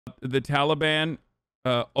the Taliban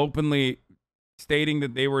openly stating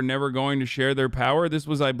that they were never going to share their power. This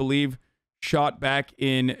was, I believe, shot back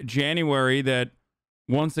in January, that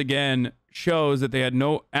once again shows that they had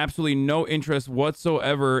absolutely no interest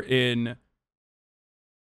whatsoever in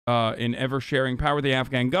ever sharing power with the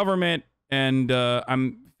Afghan government. And I'm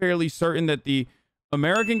fairly certain that the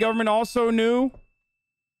American government also knew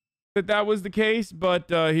that that was the case, but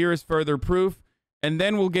here is further proof. And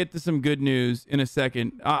then we'll get to some good news in a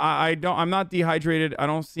second. I'm not dehydrated. I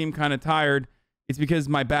don't seem kind of tired. It's because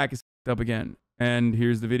my back is up again. And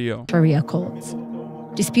here's the video. Sharia courts.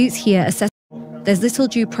 Disputes here are settled. There's little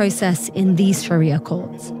due process in these Sharia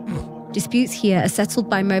courts. Disputes here are settled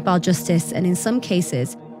by mobile justice, and in some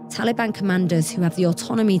cases, Taliban commanders who have the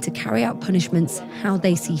autonomy to carry out punishments how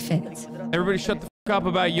they see fit. Everybody shut the fuck up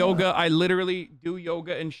about yoga. I literally do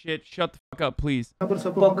yoga and shit. Shut the fuck up, please.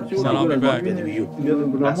 Son, I'll be back.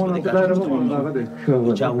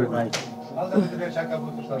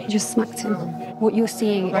 He just smacked him. What you're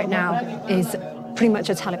seeing right now is pretty much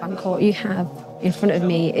a Taliban court. You have in front of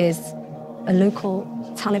me is a local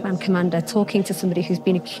Taliban commander talking to somebody who's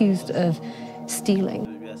been accused of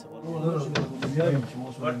stealing.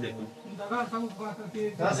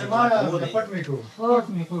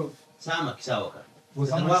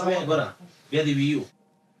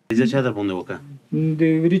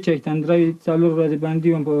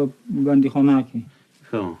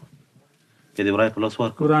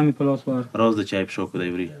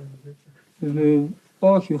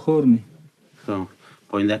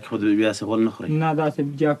 پایندک خود بیا سوال نخوری نه دست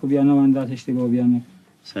جاکو بیا نه من دست اشتباه بیا نه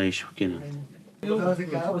صحیح شو کنه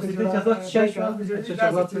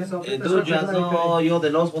دو جزا یا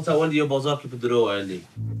دلاس متوال یا بازار که بدرو علی.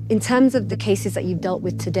 In terms of the cases that you've dealt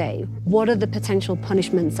with today, what are the potential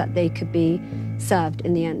punishments that they could be served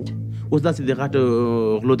in the end? اوس داسې د غټ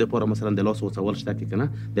غلو د پوره مثلا د لاس وڅول شته کې کنه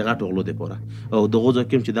د غټ غلو د پوره او د غوځو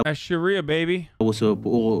کوم چې د Sharia baby اوس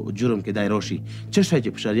په جرم کې دای راشي چې شای چې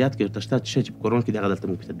په شریعت کې تشته چې په قرآن کې د غلط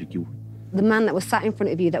مو په تطبیق کیو. The man that was sat in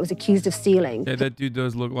front of you that was accused of stealing. Yeah, that dude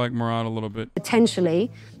does look like Murad a little bit. Potentially,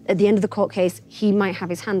 at the end of the court case, he might have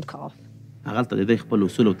his hand cut off. غلطه د خپل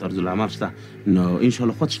اصول او طرز العمل شته نو ان شاء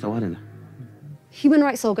الله خود شته ورنه. Human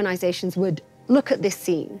rights organizations would look at this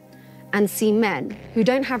scene and see men who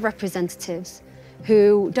don't have representatives, who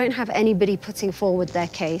don't have anybody putting forward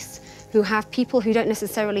their case, who have people who don't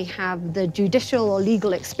necessarily have the judicial or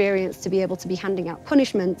legal experience to be able to be handing out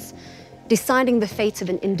punishments, deciding the fate of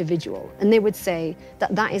an individual. And they would say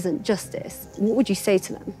that that isn't justice. What would you say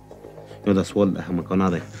to them? نو دا سوال احمقانه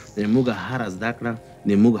دی. د موږ هر زده کړه،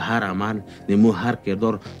 د موږ هر عمل، د موږ هر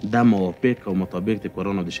کردار د موافق او مطابق د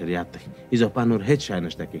قرآن او د شریعت دی. اضافه نور هیڅ شی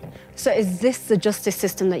نشته کې. So is this the justice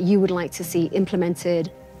system that you would like to see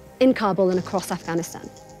implemented in Kabul and across Afghanistan?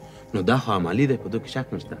 نو دا خو عملی دی، په دو کې شک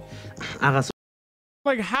نشته. هغه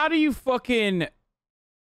Like, how do you fucking...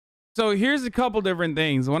 So here's a couple different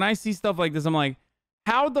things. When I see stuff like this, I'm like,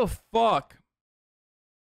 how the fuck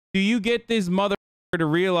do you get this mother to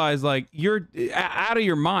realize, like, you're out of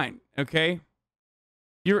your mind, okay?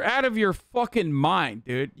 You're out of your fucking mind,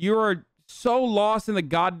 dude. You are so lost in the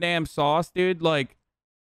goddamn sauce, dude. Like,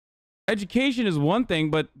 education is one thing,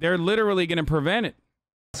 but they're literally going to prevent it.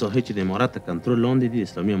 ساحه چې د امارات کنټرول لاندې دي،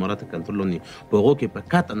 اسلامي امارات کنټرول لاندې، په هغو کې په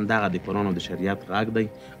قطعا دغه د قرآن او د شریعت غږ دی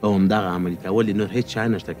او همدغه عملي کول نور هیڅ شی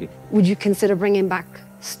نشته کې. Would you consider bringing back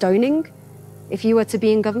stoning if you were to be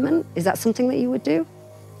in government? Is that something that you would do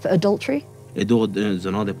for adultery? دغه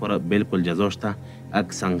زنا دپاره بالکل جزا شته.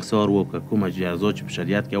 اک سنگسار و که کومه جزا چې په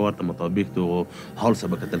شریعت کې ورته مطابق د حال سره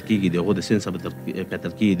به کتل کېږي، د هغو د سن سره به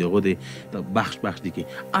کتل کېږي، د هغو د بخش دي کې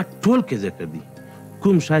ټول کې ذکر دي.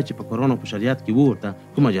 کوم شای چې په قرآن او په شریعت کې ورته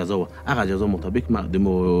کومه جزا و هغه جزا مطابق د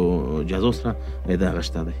جزا سره دغه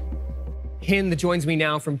شته دی. Hind joins me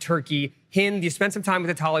now from Turkey. Hind, you spent some time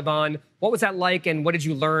with the Taliban. What was that like, and what did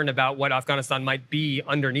you learn about what Afghanistan might be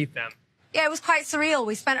underneath them? Yeah, it was quite surreal.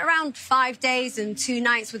 We spent around 5 days and 2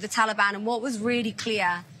 nights with the Taliban, and what was really clear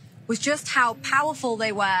was just how powerful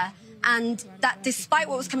they were, and that despite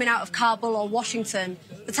what was coming out of Kabul or Washington,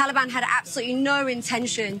 the Taliban had absolutely no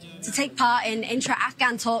intention to take part in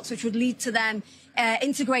intra-Afghan talks, which would lead to them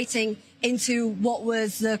integrating into what was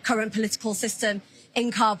the current political system in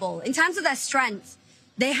Kabul. In terms of their strength,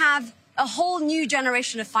 they have a whole new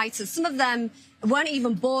generation of fighters. Some of them weren't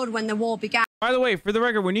even born when the war began. By the way, for the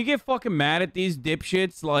record, when you get fucking mad at these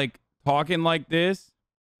dipshits, like, talking like this,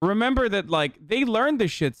 remember that, like, they learned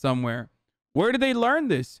this shit somewhere. Where did they learn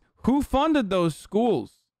this? Who funded those schools?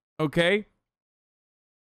 Okay?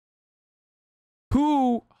 Who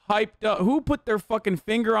hyped up, who put their fucking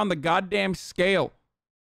finger on the goddamn scale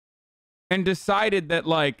and decided that,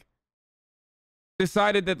 like,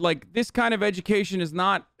 decided that like this kind of education is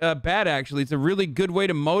not bad. Actually, it's a really good way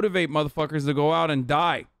to motivate motherfuckers to go out and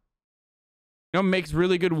die. You know, makes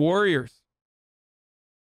really good warriors.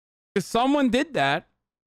 Because someone did that.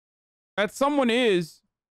 That someone is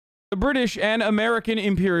the British and American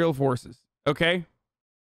imperial forces. Okay?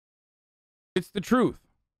 It's the truth.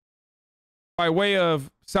 By way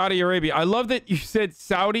of Saudi Arabia. I love that you said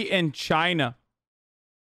Saudi and China.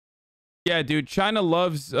 Yeah, dude. China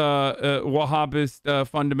loves Wahhabist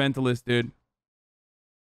fundamentalists, dude.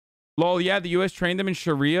 Lol, yeah, the U.S. trained them in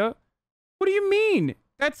Sharia. What do you mean?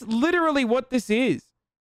 That's literally what this is.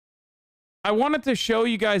 I wanted to show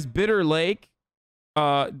you guys Bitter Lake,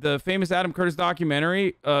 the famous Adam Curtis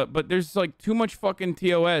documentary, but there's like too much fucking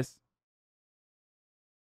TOS.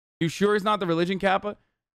 You sure it's not the religion kappa?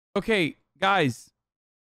 Okay, guys.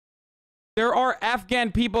 There are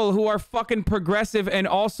Afghan people who are fucking progressive and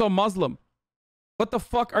also Muslim. What the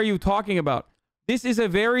fuck are you talking about? This is a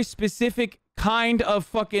very specific kind of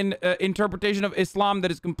fucking interpretation of Islam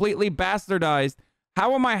that is completely bastardized.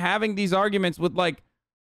 How am I having these arguments with like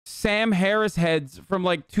Sam Harris heads from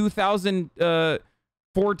like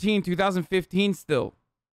 2014, 2015 still?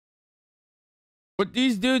 What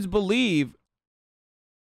these dudes believe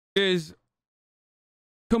is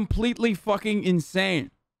completely fucking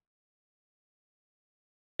insane.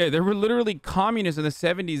 Yeah, there were literally communists in the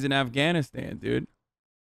 70s in Afghanistan, dude.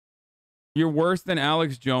 You're worse than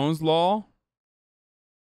Alex Jones, law?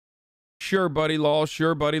 Sure, buddy, law.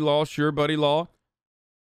 Sure, buddy, law. Sure, buddy, law.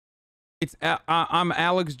 I'm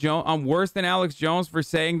Alex Jones. I'm worse than Alex Jones for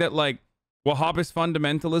saying that like Wahhabist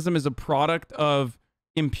fundamentalism is a product of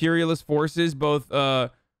imperialist forces, both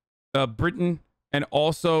Britain and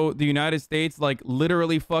also the United States, like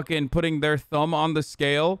literally fucking putting their thumb on the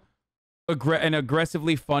scale and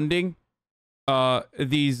aggressively funding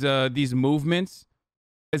these movements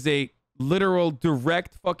as a literal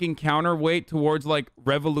direct fucking counterweight towards like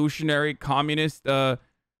revolutionary communist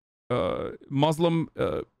Muslim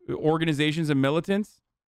organizations and militants,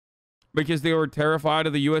 because they were terrified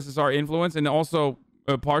of the USSR influence, and also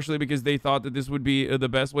partially because they thought that this would be the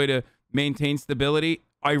best way to maintain stability.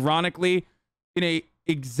 Ironically, in a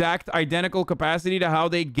exact identical capacity to how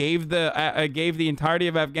they gave the entirety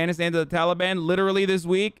of Afghanistan to the Taliban literally this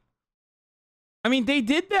week. I mean, they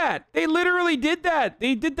did that. They literally did that.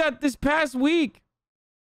 They did that this past week.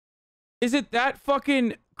 Is it that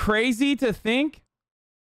fucking crazy to think?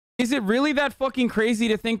 Is it really that fucking crazy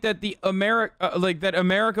to think that the that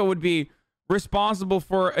America would be responsible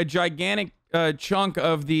for a gigantic chunk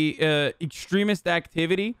of the extremist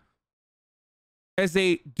activity as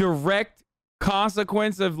a direct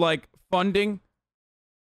consequence of like funding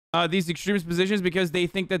these extremist positions because they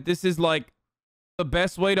think that this is like the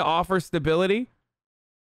best way to offer stability?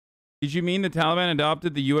 Did you mean the Taliban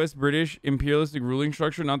adopted the US British imperialistic ruling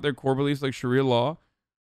structure, not their core beliefs like Sharia law?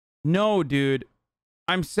 No, dude.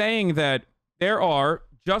 I'm saying that there are,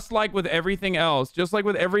 just like with everything else, just like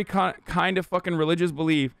with every kind of fucking religious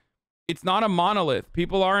belief, it's not a monolith.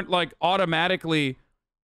 People aren't like automatically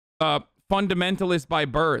fundamentalist by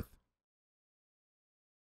birth.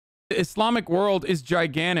 The Islamic world is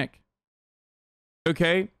gigantic.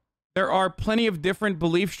 Okay? There are plenty of different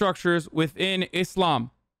belief structures within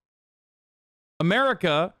Islam.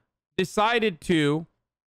 America decided to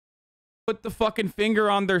put the fucking finger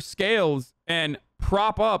on their scales and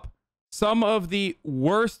prop up some of the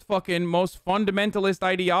worst fucking most fundamentalist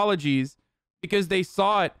ideologies because they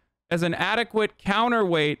saw it as an adequate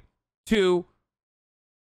counterweight to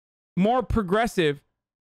more progressive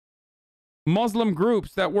Muslim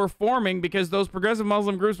groups that were forming, because those progressive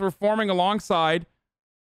Muslim groups were forming alongside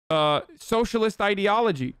socialist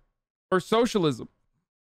ideology or socialism.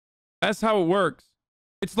 That's how it works.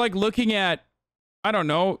 It's like looking at, I don't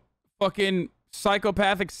know, fucking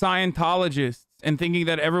psychopathic Scientologists and thinking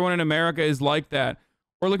that everyone in America is like that.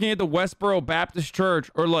 Or looking at the Westboro Baptist Church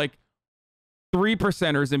or like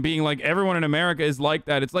 3%ers and being like everyone in America is like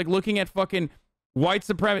that. It's like looking at fucking white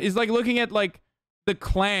supremacy. It's like looking at like the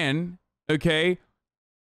Klan, okay,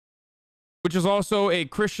 which is also a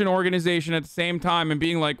Christian organization at the same time, and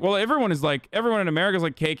being like, well, everyone in America is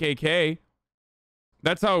like KKK.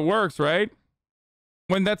 That's how it works, right?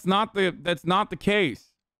 When that's not the case.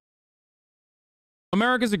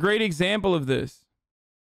 America's a great example of this.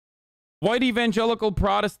 White evangelical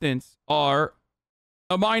Protestants are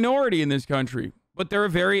a minority in this country, but they're a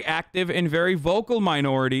very active and very vocal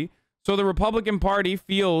minority. So the Republican Party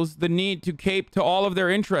feels the need to cape to all of their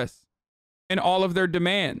interests and all of their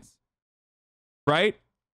demands, right?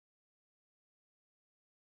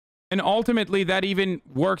 And ultimately that even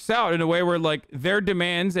works out in a way where like their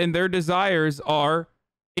demands and their desires are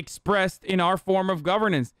expressed in our form of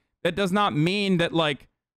governance. That does not mean that like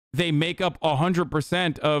they make up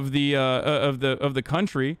 100% of the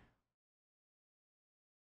country.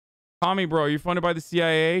 Tommy, bro, you're funded by the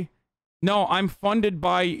CIA? No, I'm funded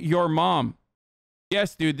by your mom.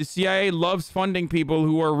 Yes, dude, the CIA loves funding people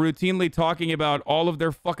who are routinely talking about all of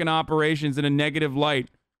their fucking operations in a negative light.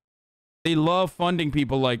 They love funding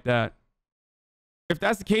people like that. If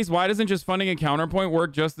that's the case, why doesn't just funding a counterpoint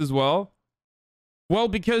work just as well? Well,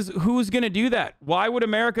 because who's going to do that? Why would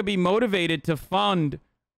America be motivated to fund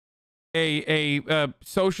a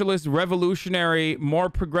socialist, revolutionary, more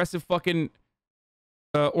progressive fucking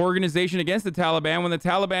organization against the Taliban when the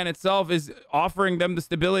Taliban itself is offering them the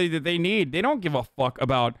stability that they need? They don't give a fuck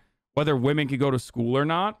about whether women can go to school or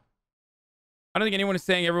not. I don't think anyone is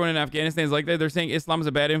saying everyone in Afghanistan is like that. They're saying Islam is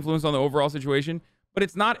a bad influence on the overall situation, but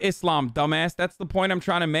it's not Islam, dumbass. That's the point I'm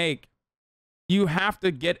trying to make. You have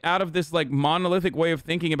to get out of this like monolithic way of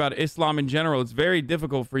thinking about Islam in general. It's very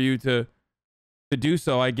difficult for you to do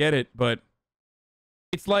so. I get it, but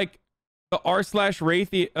it's like the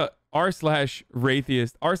r/atheist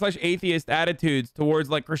attitudes towards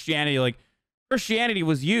like Christianity. Like Christianity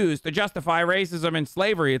was used to justify racism and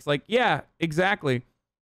slavery. It's like, yeah, exactly.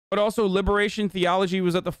 But also liberation theology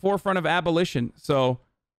was at the forefront of abolition. So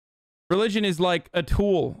religion is like a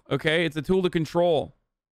tool, okay? It's a tool to control.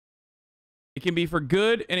 It can be for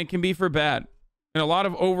good and it can be for bad. In a lot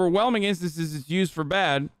of overwhelming instances, it's used for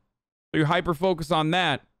bad. So you hyper-focus on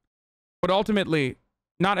that. But ultimately,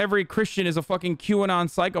 not every Christian is a fucking QAnon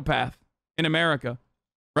psychopath in America,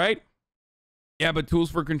 right? Yeah, but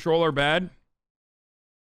tools for control are bad?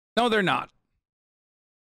 No, they're not.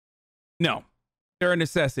 No. They're a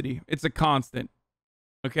necessity. It's a constant.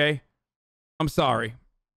 Okay? I'm sorry.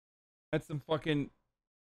 That's some fucking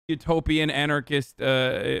utopian anarchist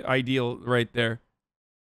ideal right there.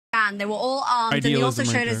 And they were all armed, Idealism, and they also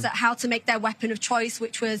showed right us there. how to make their weapon of choice,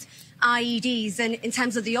 which was IEDs. And in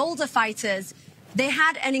terms of the older fighters, they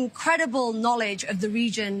had an incredible knowledge of the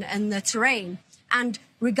region and the terrain. And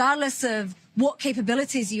regardless of what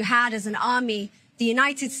capabilities you had as an army, the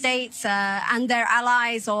United States and their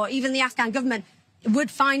allies, or even the Afghan government,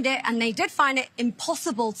 would find it, and they did find it,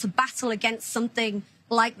 impossible to battle against something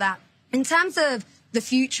like that. In terms of the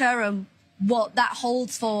future and what that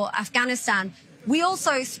holds for Afghanistan, we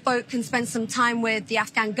also spoke and spent some time with the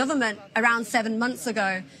Afghan government around 7 months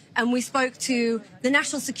ago, and we spoke to the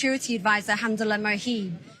National Security Advisor, Hamdullah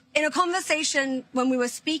Mohib. In a conversation when we were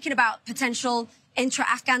speaking about potential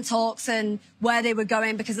intra-Afghan talks and where they were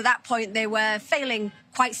going, because at that point they were failing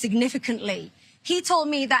quite significantly, he told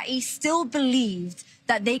me that he still believed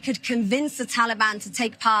that they could convince the Taliban to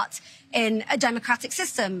take part in a democratic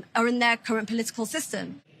system or in their current political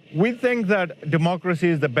system. We think that democracy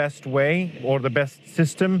is the best way or the best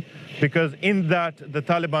system because in that the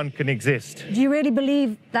Taliban can exist. Do you really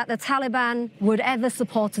believe that the Taliban would ever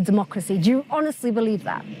support a democracy? Do you honestly believe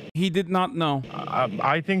that? He did not know.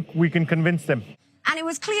 I think we can convince them. And it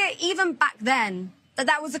was clear even back then that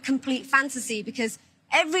that was a complete fantasy, because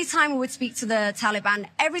every time we would speak to the Taliban,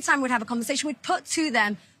 every time we'd have a conversation, we'd put to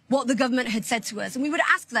them what the government had said to us. And we would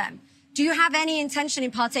ask them, do you have any intention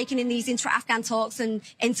in partaking in these intra-Afghan talks and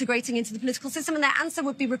integrating into the political system? And their answer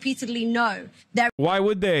would be repeatedly no. Why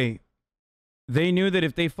would they? They knew that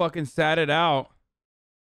if they fucking sat it out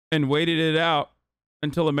and waited it out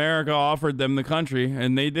until America offered them the country,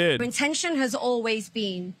 and they did. Their intention has always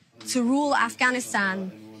been to rule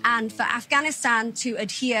Afghanistan and for Afghanistan to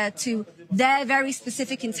adhere to their very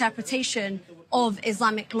specific interpretation of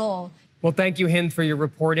Islamic law. Well, thank you, Hind, for your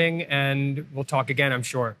reporting, and we'll talk again, I'm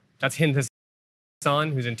sure. That's Hind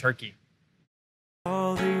Hasan, who's in Turkey.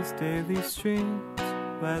 All these daily streams,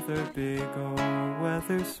 whether big or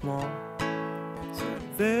whether small, so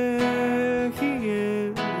there he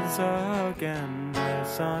is again.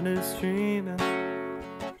 Hasan is streaming,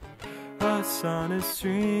 Hasan is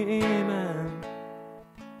streaming.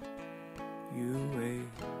 You